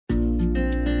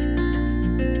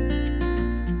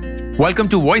Welcome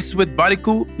to voice with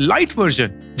Warikoo light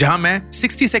version, जहां मैं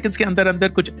 60 seconds के अंदर अंदर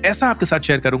कुछ ऐसा आपके साथ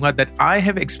शेयर करूंगा that I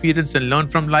have experienced and learn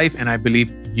from life and I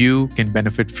believe you can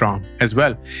benefit from as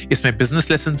well. इसमें बिजनेस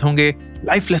लेसन्स होंगे,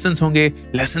 लाइफ लेसन्स होंगे,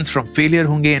 लेसन्स फ्रॉम फेलियर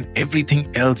होंगे and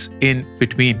everything else in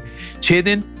between. 6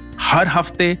 दिन हर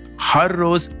हफ्ते, हर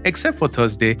रोज एक्सेप्ट फॉर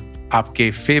थर्सडे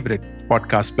आपके favourite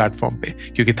podcast platform पे,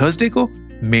 क्योंकि Thursday को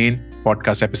मेन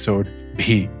पॉडकास्ट एपिसोड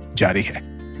भी जारी है।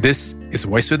 This is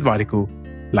voice with Warikoo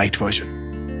light version.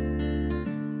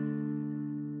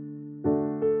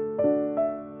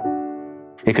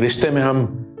 एक रिश्ते में हम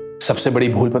सबसे बड़ी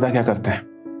भूल पता क्या करते हैं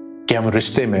कि हम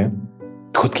रिश्ते में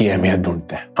खुद की अहमियत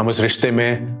ढूंढते हैं, हम उस रिश्ते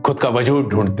में खुद का वजूद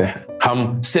ढूंढते हैं,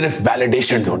 हम सिर्फ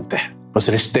वैलिडेशन ढूंढते हैं, उस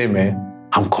रिश्ते में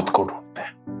हम खुद को ढूंढते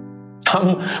हैं।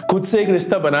 हम खुद से एक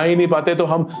रिश्ता बना ही नहीं पाते तो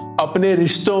हम अपने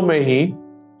रिश्तों में ही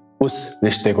उस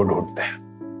रिश्ते को ढूंढते हैं।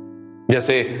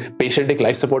 जैसे पेशेंट एक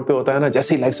लाइफ सपोर्ट पे होता है ना,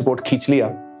 जैसे ही लाइफ सपोर्ट खींच लिया,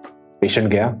 पेशेंट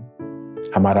गया,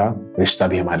 हमारा रिश्ता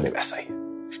भी हमारे लिए वैसा ही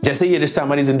है। जैसे ये रिश्ता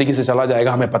हमारी जिंदगी से चला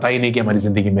जाएगा, हमें पता ही नहीं कि हमारी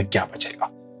जिंदगी में क्या बचेगा,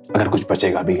 अगर कुछ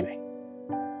बचेगा भी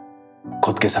नहीं।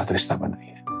 खुद के साथ रिश्ता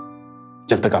बनाइए।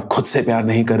 जब तक आप खुद से प्यार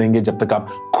नहीं करेंगे, जब तक आप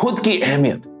खुद की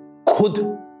अहमियत खुद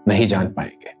नहीं जान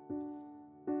पाएंगे,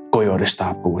 कोई और रिश्ता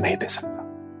आपको वो नहीं दे सकता।